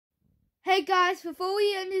Hey guys, before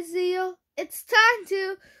we end this video, it's time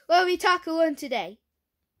to where we talk alone today.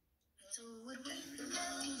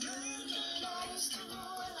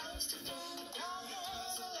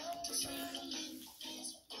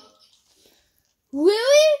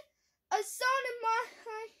 Really? A Sonic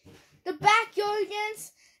the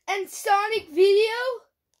Backyardigans and Sonic video?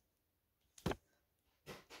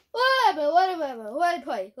 Whatever.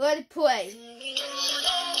 Let it play.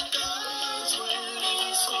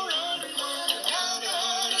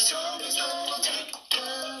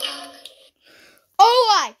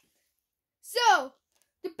 Alright, so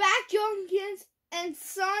the Backyardigans and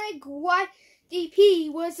Sonic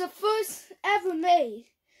YDP was the first ever made.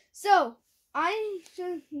 So I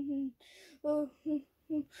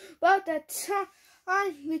about that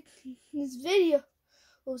time with this video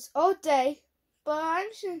was all day, but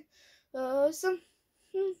I'm sure some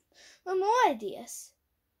more ideas.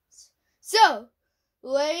 So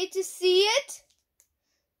ready to see it?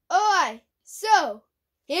 Alright, so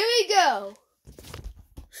here we go.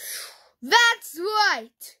 That's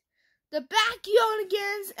right! The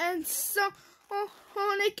Backyardigans and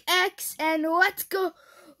Sonic X, and let's go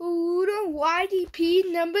to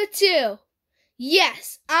YDP number 2.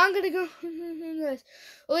 Yes, I'm gonna go this.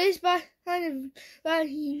 Released by and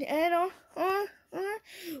on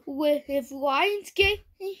with Lionsgate,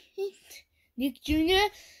 Nick Jr.,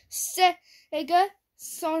 Sega,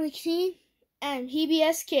 Sonic Team, and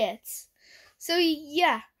PBS Kids. So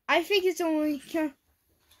yeah, I think it's only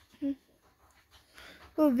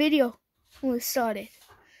a video when we started.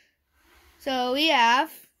 So we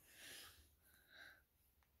have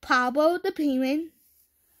Pablo the Penguin,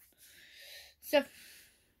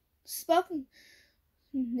 Spot,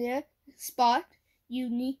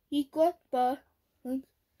 Uniqua,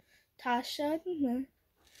 Tasha,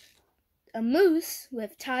 a moose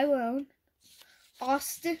with Tyrone,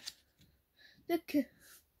 Austin the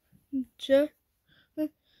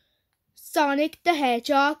Sonic the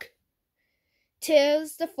Hedgehog,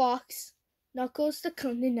 Tails the Fox, Knuckles the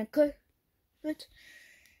Knuckle,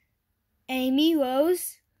 Amy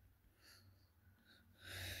Rose,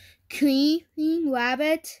 Cream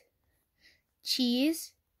Rabbit,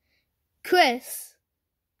 Cheese, Chris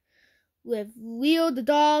with Leo the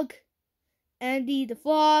Dog, Andy the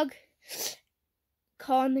Frog,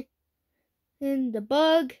 Con the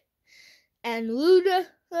Bug, and Luda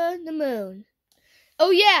the Moon.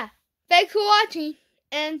 Oh yeah, thanks for watching,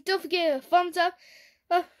 and don't forget a thumbs up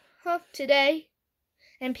today,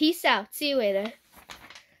 and peace out. See you later.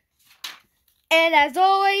 And as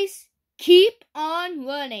always, keep on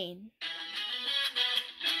running.